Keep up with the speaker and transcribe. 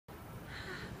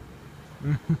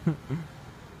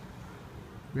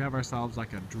We have ourselves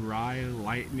like a dry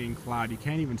lightning cloud. You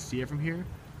can't even see it from here,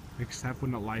 except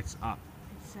when it lights up.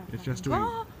 It's just doing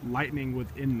lightning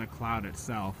within the cloud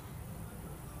itself.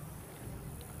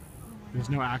 There's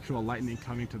no actual lightning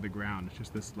coming to the ground. It's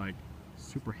just this like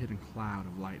super hidden cloud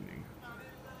of lightning.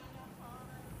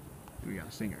 We got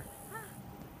a singer.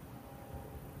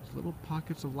 There's little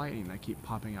pockets of lightning that keep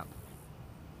popping up.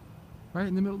 Right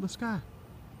in the middle of the sky.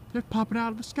 They're popping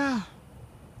out of the sky.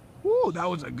 Woo, that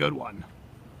was a good one.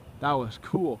 That was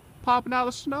cool. Popping out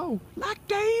of the snow like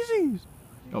daisies.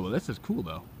 Oh, well, this is cool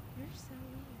though. You're so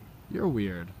weird. You're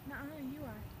weird. Nuh-uh, you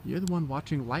are. You're the one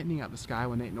watching lightning out of the sky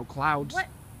when there ain't no clouds. What?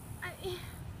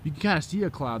 You can kind of see a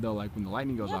cloud though, like when the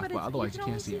lightning goes off, but otherwise you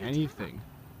can't see the anything.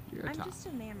 top. You're a top. I'm just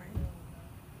enamored.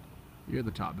 You're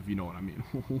the top, if you know what I mean.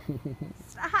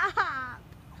 Stop! I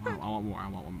want more. I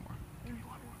want one more. Give me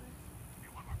one more. Give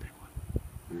me one more big one.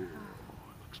 Ooh,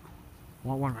 it looks cool. I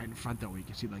want one right in front though, where you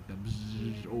can see like the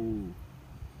bzzz.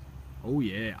 Oh. Oh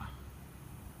yeah.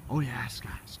 Oh yeah, Sky.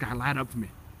 Sky, light up for me.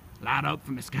 Light up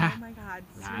for me, Sky. Oh my God!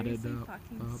 Light it Seriously, up,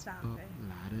 fucking stop it.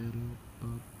 Light it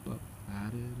up,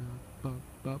 light it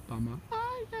up, I'm on fire.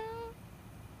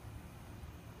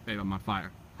 Babe, I'm on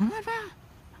fire. I'm on fire.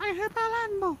 I hit my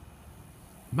lightning bolt.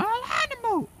 My lightning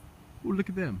bolt. Ooh, look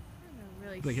at them.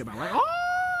 Really They hit my light. Oh!